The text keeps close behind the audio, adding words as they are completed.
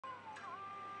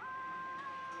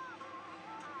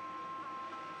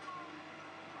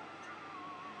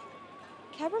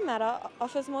Cabramatta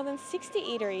offers more than 60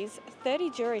 eateries, 30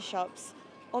 jewellery shops,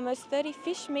 almost 30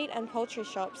 fish, meat and poultry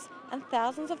shops, and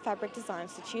thousands of fabric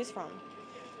designs to choose from.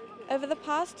 Over the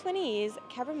past 20 years,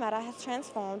 Cabramatta has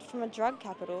transformed from a drug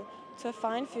capital to a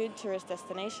fine food tourist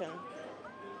destination.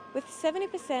 With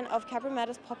 70% of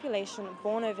Cabramatta's population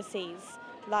born overseas,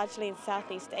 largely in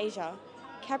Southeast Asia,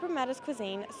 Cabramatta's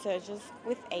cuisine surges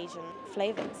with Asian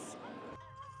flavours.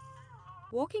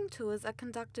 Walking tours are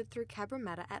conducted through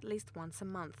Cabramatta at least once a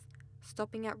month,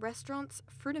 stopping at restaurants,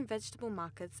 fruit and vegetable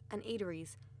markets and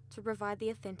eateries to provide the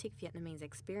authentic Vietnamese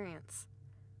experience.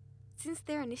 Since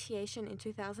their initiation in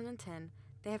 2010,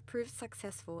 they have proved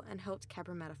successful and helped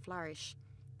Cabramatta flourish.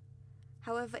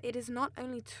 However, it is not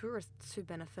only tourists who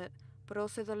benefit, but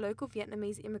also the local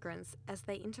Vietnamese immigrants as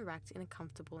they interact in a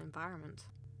comfortable environment.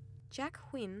 Jack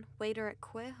Huynh, waiter at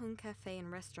Quê Hương Cafe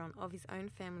and restaurant of his own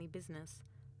family business,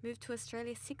 moved to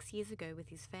Australia 6 years ago with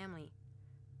his family.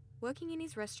 Working in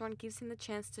his restaurant gives him the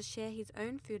chance to share his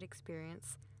own food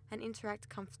experience and interact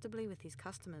comfortably with his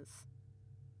customers.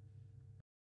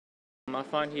 I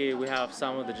find here we have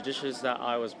some of the dishes that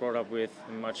I was brought up with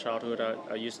in my childhood.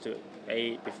 I used to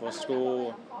eat before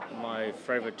school, my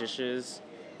favourite dishes.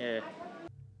 Yeah.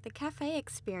 The cafe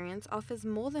experience offers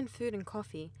more than food and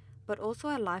coffee, but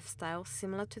also a lifestyle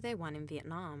similar to their one in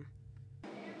Vietnam.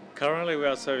 Currently we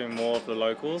are serving more of the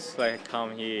locals. They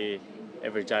come here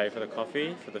every day for the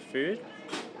coffee, for the food,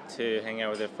 to hang out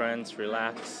with their friends,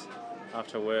 relax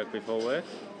after work, before work.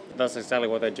 That's exactly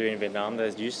what they do in Vietnam. They're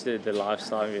used to the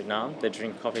lifestyle in Vietnam. They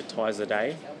drink coffee twice a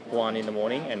day, one in the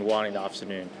morning and one in the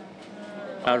afternoon.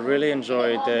 I really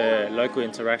enjoy the local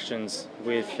interactions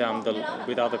with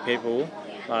other people.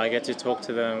 I get to talk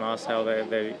to them, ask how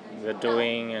they're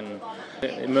doing, and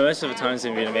most of the times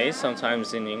in Vietnamese,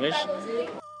 sometimes in English.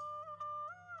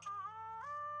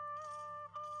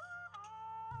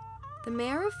 The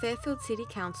Mayor of Fairfield City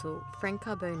Council, Frank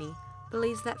Carboni,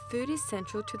 believes that food is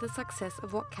central to the success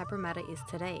of what Cabramatta is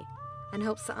today and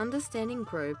helps the understanding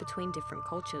grow between different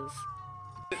cultures.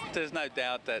 There's no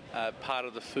doubt that part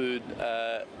of the food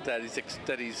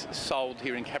that is sold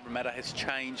here in Cabramatta has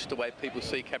changed the way people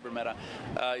see Cabramatta.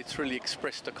 It's really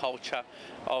expressed the culture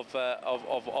of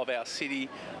our city,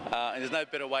 and there's no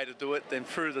better way to do it than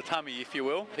through the tummy, if you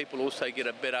will. People also get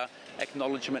a better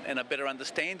acknowledgement and a better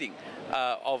understanding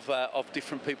of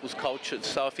different people's cultures.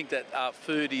 So I think that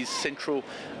food is central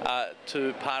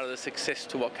to part of the success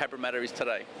to what Cabramatta is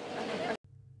today.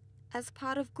 As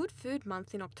part of Good Food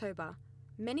Month in October,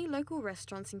 many local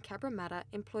restaurants in Cabramatta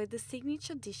employed the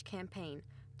Signature Dish campaign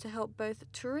to help both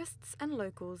tourists and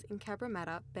locals in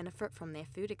Cabramatta benefit from their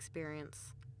food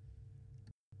experience.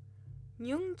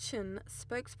 Nguyen Chun,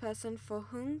 spokesperson for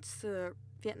Hung Tzu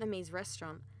Vietnamese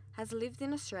restaurant, has lived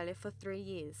in Australia for 3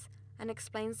 years and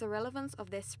explains the relevance of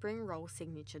their spring roll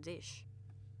signature dish.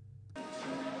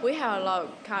 We have a lot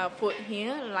of kind of food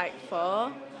here, like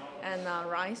pho and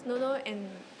rice noodle and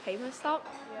paper stock,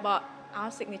 but our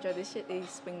signature dish is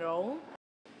spring roll.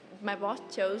 My boss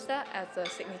chose that as a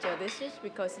signature dish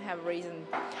because it have a reason.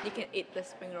 You can eat the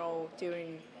spring roll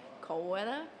during cold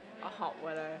weather or hot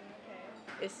weather.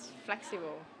 It's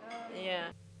flexible. Yeah.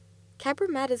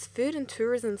 Cabramatta's food and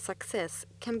tourism success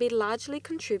can be largely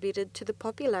contributed to the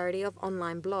popularity of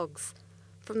online blogs,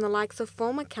 from the likes of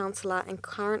former councillor and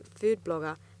current food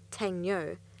blogger Tang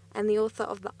Nho and the author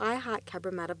of the I Heart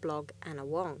Cabramatta blog, Anna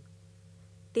Wong.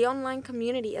 The online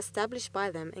community established by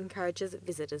them encourages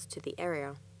visitors to the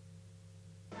area.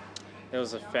 There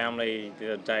was a family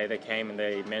the other day that came and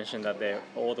they mentioned that they're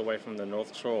all the way from the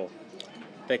North Shore.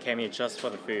 They came here just for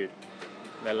the food.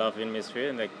 They love Vietnamese food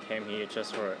and they came here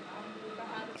just for it.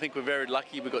 I think we're very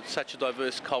lucky. We've got such a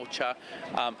diverse culture,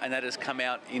 and that has come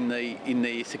out in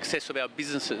the success of our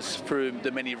businesses through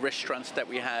the many restaurants that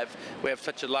we have. We have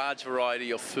such a large variety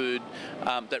of food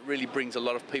that really brings a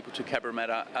lot of people to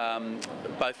Cabramatta,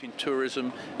 both in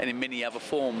tourism and in many other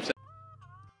forms.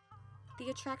 The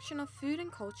attraction of food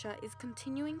and culture is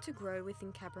continuing to grow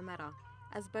within Cabramatta,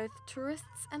 as both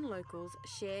tourists and locals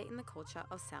share in the culture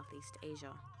of Southeast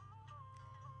Asia.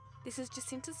 This is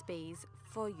Jacinta Spies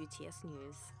for UTS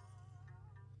News.